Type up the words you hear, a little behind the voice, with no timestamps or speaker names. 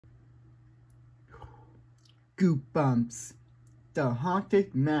Goosebumps, The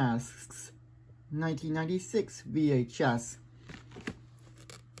Haunted Masks, 1996 VHS.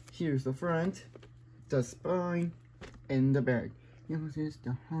 Here's the front, the spine, and the back. This is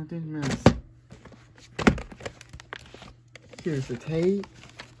The Haunted Mask. Here's the tape.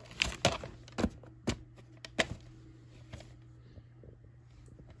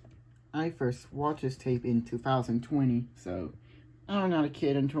 I first watched this tape in 2020, so I'm not a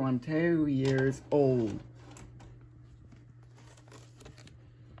kid until I'm 2 years old.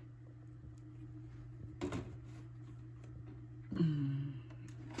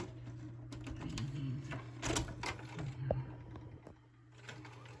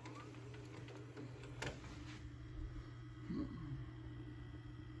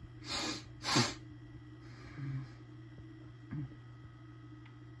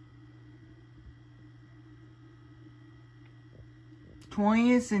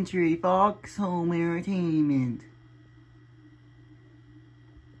 '20th Century Fox Home Entertainment.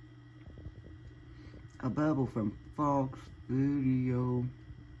 A bubble from Fox Studio.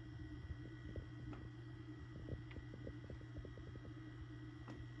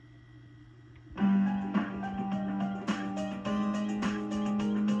 And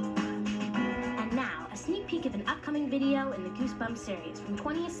now, a sneak peek of an upcoming video in the Goosebumps series from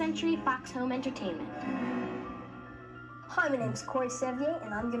 20th Century Fox Home Entertainment. Hi, my name's Corey Sevier,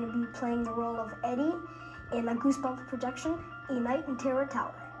 and I'm going to be playing the role of Eddie in a Goosebumps production, A Night in Terror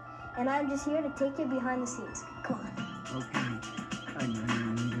Tower. And I'm just here to take you behind the scenes. Come on. Okay.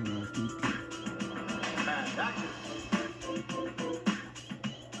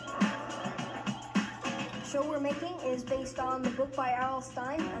 The show we're making is based on the book by R.L.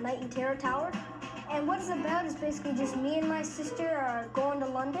 Stine, A Night in Terror Tower. And what it's about is basically just me and my sister are going to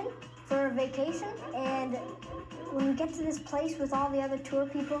London for a vacation, and when we get to this place with all the other tour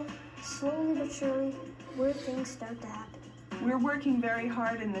people, slowly but surely, weird things start to happen. We're working very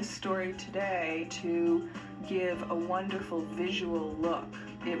hard in this story today to give a wonderful visual look.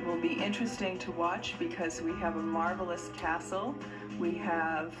 It will be interesting to watch because we have a marvelous castle. We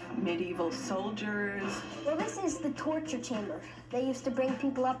have medieval soldiers. Well, this is the torture chamber. They used to bring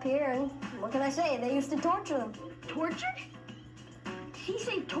people up here, and what can I say? They used to torture them. Tortured? Did he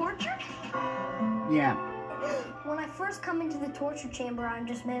say tortured? Yeah. When I first come into the torture chamber, I'm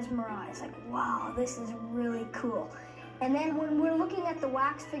just mesmerized. Like, wow, this is really cool. And then when we're looking at the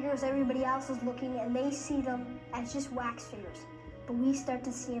wax figures, everybody else is looking, and they see them as just wax figures. But we start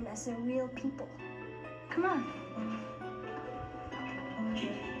to see them as the real people. Come on.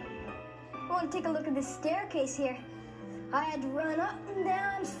 I want to take a look at this staircase here. I had to run up and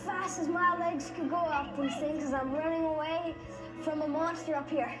down as fast as my legs could go up these things because I'm running away from a monster up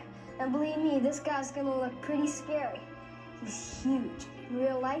here. And believe me, this guy's gonna look pretty scary. He's huge. In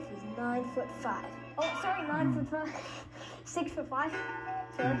real life, he's 9'5". Oh, sorry, 9'5". 6'5".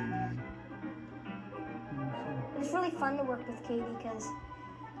 Sorry. It's really fun to work with Katie because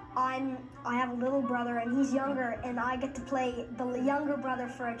I have a little brother and he's younger, and I get to play the younger brother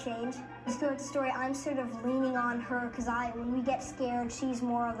for a change. Just throughout the story, I'm sort of leaning on her because when we get scared, she's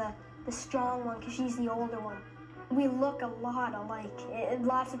more of the strong one because she's the older one. We look a lot alike.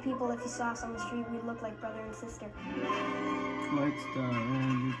 Lots of people, if you saw us on the street, we look like brother and sister.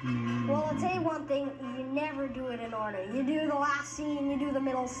 Well, I'll tell you one thing, you never do it in order. You do the last scene, you do the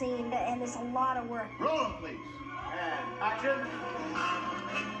middle scene, and it's a lot of work. Roll them, please. And action.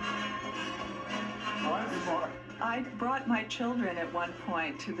 I brought my children at one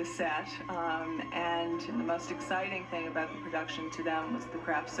point to the set, and the most exciting thing about the production to them was the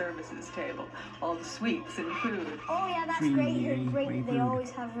craft services table, all the sweets and food. Oh yeah, that's great. Great. They always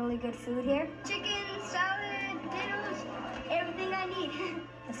have really good food here. Chicken, salad, potatoes, everything I need.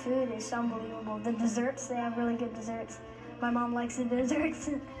 The food is unbelievable. The desserts, they have really good desserts. My mom likes the desserts.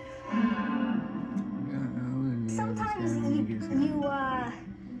 Sometimes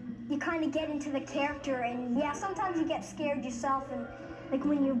you kind of get into the character, and yeah, sometimes you get scared yourself, and like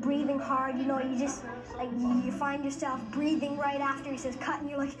when you're breathing hard, you know, you just like you find yourself breathing right after he says cut, and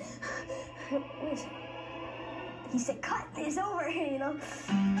you're like, he said cut, it's over, you know.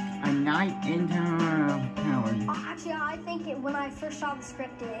 A Night in Terror Tower. Actually, I think when I first saw the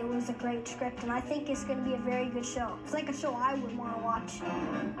script, it was a great script, and I think it's going to be a very good show. It's like a show I would want to watch.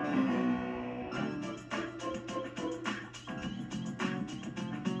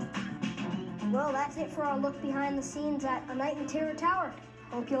 Well, that's it for our look behind the scenes at A Night in Terror Tower.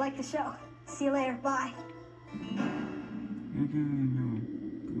 Hope you like the show. See you later. Bye.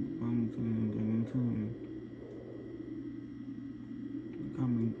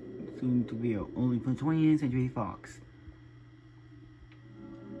 Coming soon to be only from 20th Century Fox.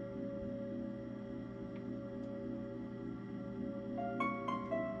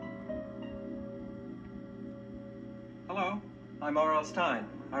 I'm R.L. Stein.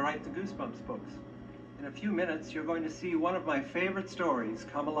 I write the Goosebumps books. In a few minutes, you're going to see one of my favorite stories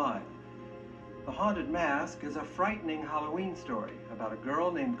come alive. The Haunted Mask is a frightening Halloween story about a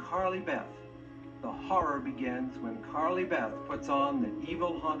girl named Carly Beth. The horror begins when Carly Beth puts on the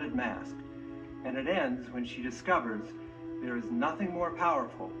evil haunted mask, and it ends when she discovers there is nothing more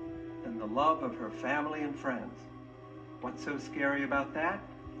powerful than the love of her family and friends. What's so scary about that?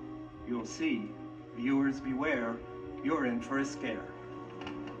 You'll see. Viewers beware, you're in for a scare.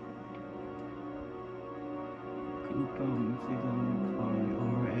 Goosebumps season 5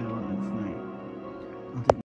 over at last night.